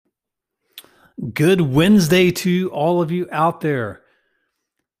Good Wednesday to all of you out there.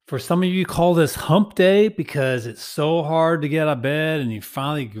 For some of you, call this hump day because it's so hard to get out of bed and you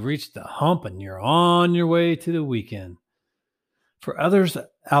finally reach the hump and you're on your way to the weekend. For others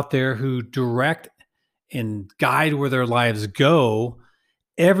out there who direct and guide where their lives go,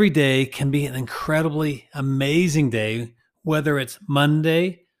 every day can be an incredibly amazing day, whether it's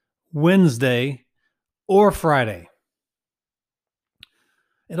Monday, Wednesday, or Friday.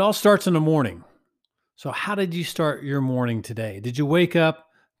 It all starts in the morning. So how did you start your morning today? Did you wake up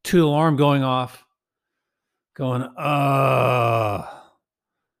to the alarm going off, going, and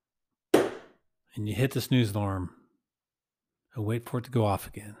you hit the snooze alarm and wait for it to go off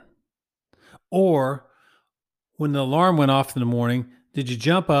again? Or when the alarm went off in the morning, did you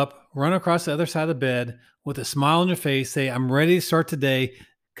jump up, run across the other side of the bed with a smile on your face, say, I'm ready to start today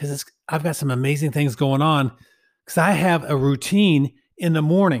because I've got some amazing things going on because I have a routine in the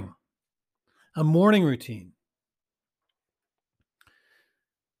morning, a morning routine.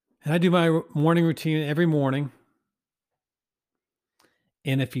 And I do my morning routine every morning.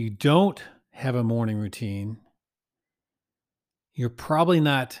 And if you don't have a morning routine, you're probably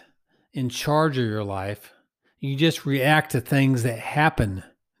not in charge of your life. You just react to things that happen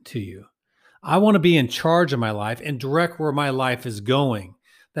to you. I want to be in charge of my life and direct where my life is going.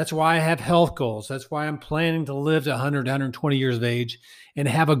 That's why I have health goals. That's why I'm planning to live to 100, 120 years of age and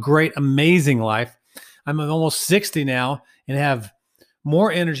have a great, amazing life. I'm almost 60 now and have more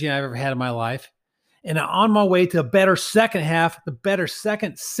energy than I've ever had in my life. And I'm on my way to a better second half, the better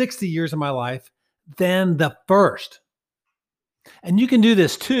second 60 years of my life than the first. And you can do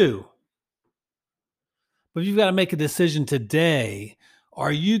this too. But you've got to make a decision today.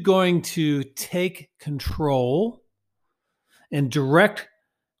 Are you going to take control and direct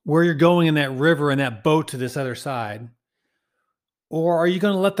where you're going in that river and that boat to this other side? Or are you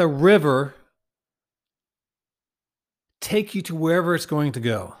going to let the river take you to wherever it's going to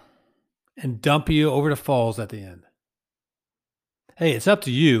go and dump you over the falls at the end? Hey, it's up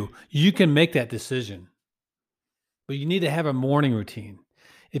to you. You can make that decision. But you need to have a morning routine.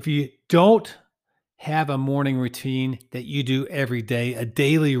 If you don't have a morning routine that you do every day, a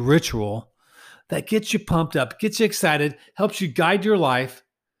daily ritual that gets you pumped up, gets you excited, helps you guide your life,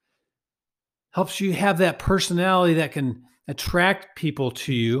 helps you have that personality that can attract people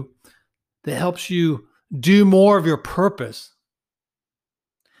to you, that helps you do more of your purpose,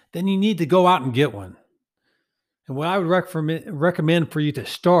 then you need to go out and get one. And what I would recommend for you to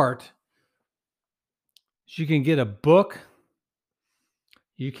start is you can get a book.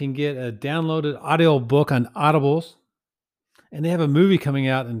 You can get a downloaded audio book on Audibles. And they have a movie coming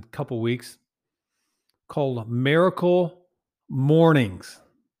out in a couple weeks called Miracle Mornings.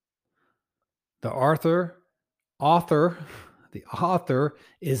 The author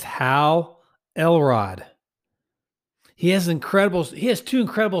is Hal Elrod. He has two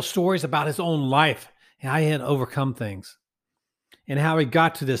incredible stories about his own life and how he had to overcome things and how he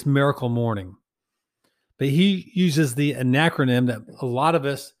got to this miracle morning. But he uses the acronym that a lot of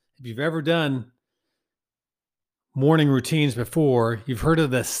us, if you've ever done morning routines before, you've heard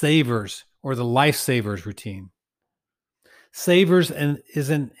of the S.A.V.E.R.S or the Lifesavers routine. S.A.V.E.R.S is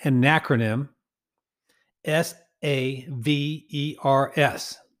an acronym, S.A.V.E.R.S.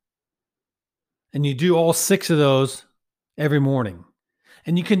 And you do all 6 of those every morning.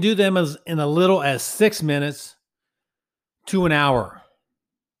 And you can do them in as little as 6 minutes to an hour.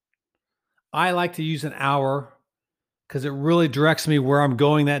 I like to use an hour because it really directs me where I'm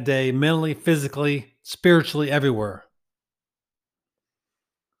going that day, mentally, physically, spiritually, everywhere.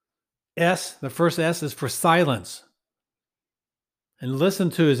 The first S is for silence. And listen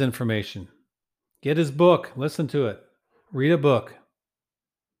to his information. Get his book, listen to it, read a book.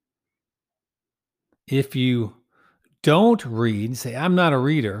 If you don't read, say, I'm not a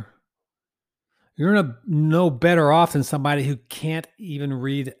reader, you're no better off than somebody who can't even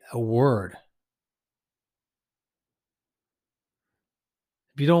read a word.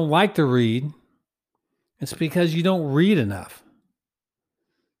 If you don't like to read, it's because you don't read enough.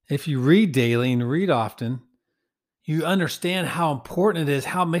 If you read daily and read often, you understand how important it is,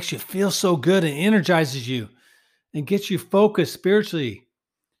 how it makes you feel so good and energizes you and gets you focused spiritually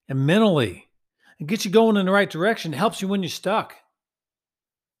and mentally and gets you going in the right direction. It helps you when you're stuck.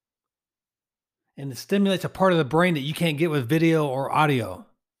 And it stimulates a part of the brain that you can't get with video or audio.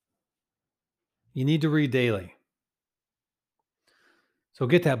 You need to read daily. So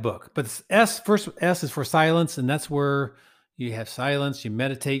get that book. But first S is for silence, and that's where you have silence, you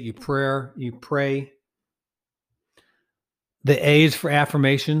meditate, you pray. The A is for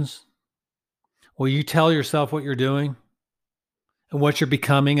affirmations, where you tell yourself what you're doing and what you're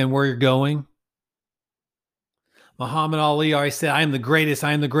becoming and where you're going. Muhammad Ali always said, I am the greatest,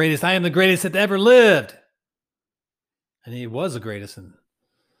 I am the greatest, I am the greatest that ever lived. And he was the greatest in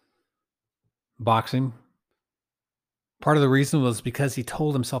boxing. Part of the reason was because he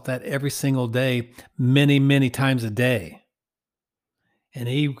told himself that every single day, many, many times a day. And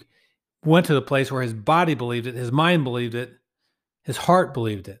he went to the place where his body believed it, his mind believed it, his heart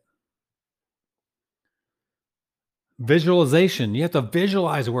believed it. Visualization. You have to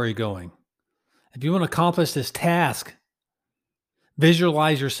visualize where you're going. If you want to accomplish this task,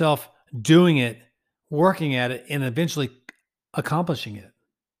 visualize yourself doing it, working at it, and eventually accomplishing it.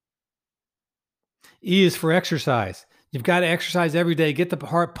 E is for exercise. You've got to exercise every day, get the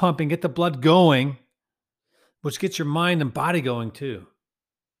heart pumping, get the blood going, which gets your mind and body going too.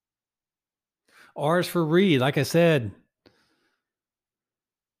 R is for read. Like I said,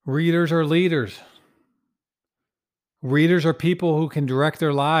 readers are leaders. Readers are people who can direct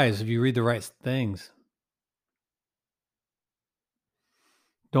their lives if you read the right things.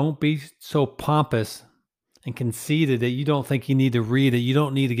 Don't be so pompous and conceited that you don't think you need to read, that you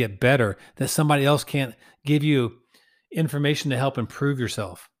don't need to get better, that somebody else can't give you information to help improve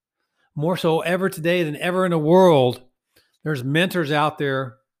yourself. More so ever today than ever in the world, there's mentors out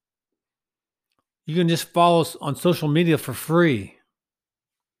there. You can just follow on social media for free.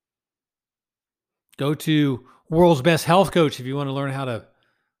 Go to World's Best Health Coach if you want to learn how to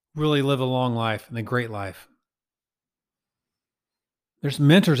really live a long life and a great life. There's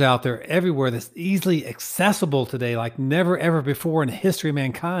mentors out there everywhere that's easily accessible today like never ever before in the history of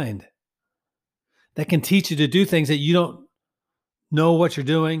mankind, that can teach you to do things that you don't know what you're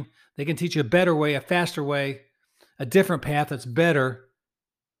doing. They can teach you a better way, a faster way, a different path that's better,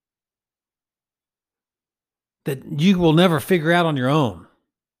 that you will never figure out on your own.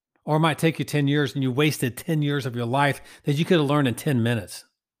 Or it might take you 10 years and you wasted 10 years of your life that you could have learned in 10 minutes.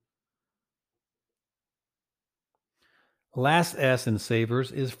 Last S in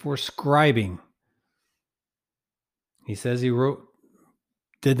S.A.V.E.R.S is for scribing. He says he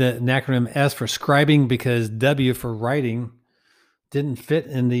did the acronym S for scribing because W for writing didn't fit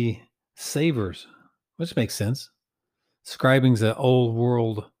in the S.A.V.E.R.S, which makes sense. Scribing's an old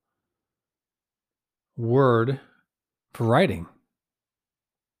world word for writing.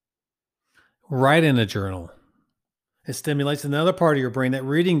 Write in a journal. It stimulates another part of your brain that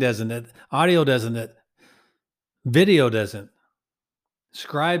reading doesn't, that audio doesn't, that video doesn't.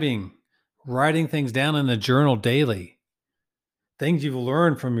 Scribing, writing things down in a journal daily. Things you've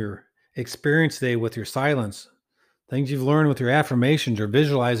learned from your experience today with your silence. Things you've learned with your affirmations or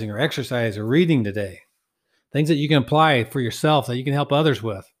visualizing or exercise or reading today. Things that you can apply for yourself that you can help others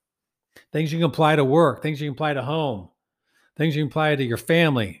with. Things you can apply to work. Things you can apply to home. Things you can apply to your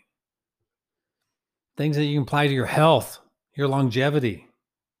family. Things that you can apply to your health, your longevity.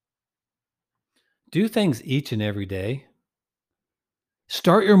 Do things each and every day.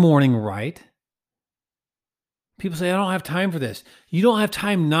 Start your morning right. People say, I don't have time for this. You don't have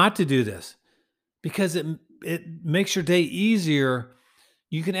time not to do this because it makes your day easier.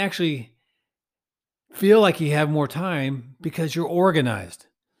 You can actually feel like you have more time because you're organized.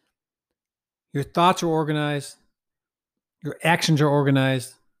 Your thoughts are organized. Your actions are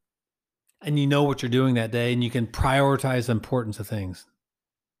organized. And you know what you're doing that day, and you can prioritize the importance of things.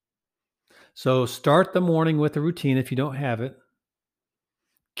 So start the morning with a routine if you don't have it.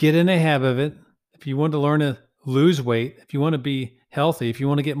 Get in a habit of it. If you want to learn to lose weight, if you want to be healthy, if you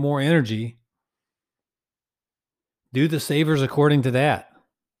want to get more energy, do the S.A.V.E.R.S according to that.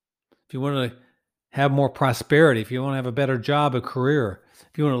 If you want to have more prosperity, if you want to have a better job, a career,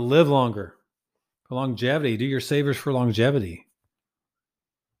 if you want to live longer, for longevity, do your S.A.V.E.R.S for longevity.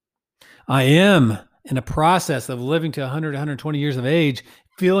 I am in a process of living to 100, 120 years of age,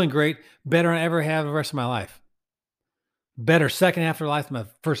 feeling great, better than I ever have the rest of my life. Better second half of life than my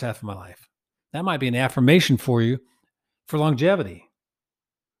first half of my life. That might be an affirmation for you for longevity.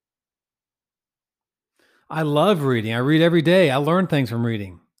 I love reading. I read every day. I learn things from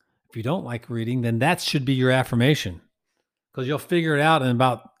reading. If you don't like reading, then that should be your affirmation because you'll figure it out in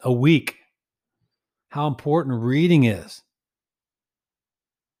about a week how important reading is.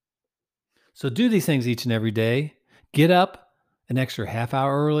 So do these things each and every day. Get up an extra half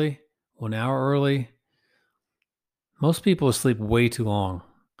hour early, 1 hour early. Most people sleep way too long.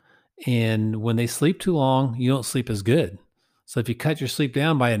 And when they sleep too long, you don't sleep as good. So if you cut your sleep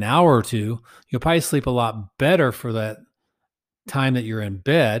down by an hour or two, you'll probably sleep a lot better for that time that you're in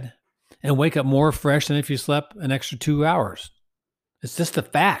bed and wake up more fresh than if you slept an extra 2 hours. It's just the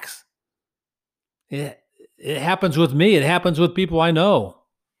facts. It happens with me. It happens with people I know.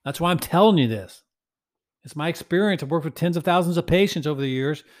 That's why I'm telling you this. It's my experience. I've worked with tens of thousands of patients over the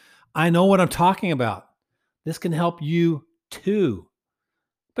years. I know what I'm talking about. This can help you too,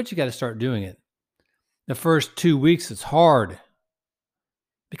 but you got to start doing it. The first 2 weeks, it's hard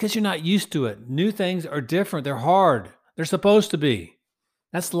because you're not used to it. New things are different. They're hard. They're supposed to be.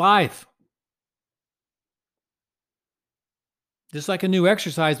 That's life. Just like a new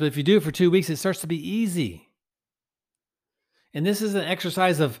exercise, but if you do it for 2 weeks, it starts to be easy. And this is an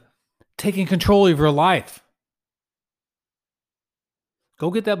exercise of taking control of your life.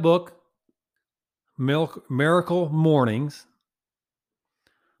 Go get that book, Miracle Mornings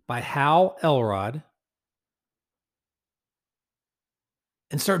by Hal Elrod,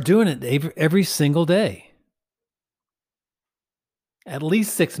 and start doing it every single day. At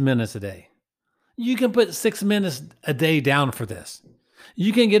least 6 minutes a day. You can put 6 minutes a day down for this.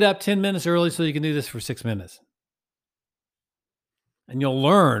 You can get up 10 minutes early so you can do this for 6 minutes. And you'll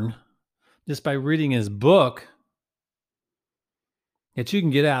learn just by reading his book that you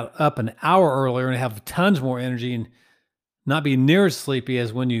can get up an hour earlier and have tons more energy and not be near as sleepy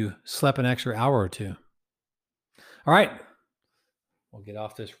as when you slept an extra hour or two. All right. We'll get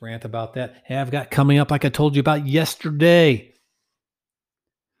off this rant about that. Hey, I've got coming up, like I told you about yesterday.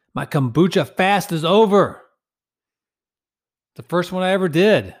 My kombucha fast is over. The first one I ever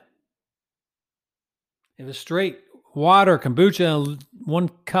did. It was straight water, kombucha, and 1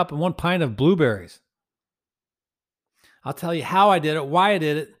 cup and 1 pint of blueberries. I'll tell you how I did it, why I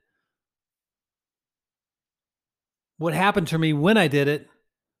did it, what happened to me when I did it,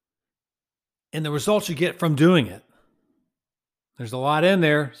 and the results you get from doing it. There's a lot in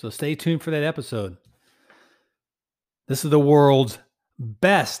there, so stay tuned for that episode. This is the world's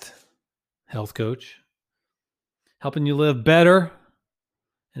best health coach, helping you live better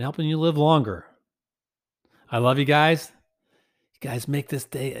and helping you live longer. I love you guys. You guys make this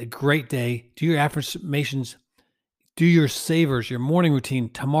day a great day. Do your affirmations, do your savers, your morning routine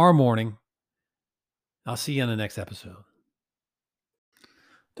tomorrow morning. I'll see you on the next episode.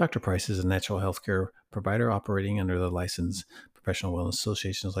 Dr. Price is a natural health care provider operating under the license Professional Wellness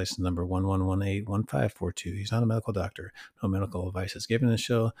Association's license number 11181542. He's not a medical doctor. No medical advice is given in this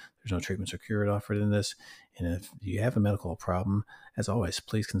show. There's no treatments or cure offered in this. And if you have a medical problem, as always,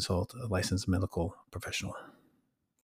 please consult a licensed medical professional.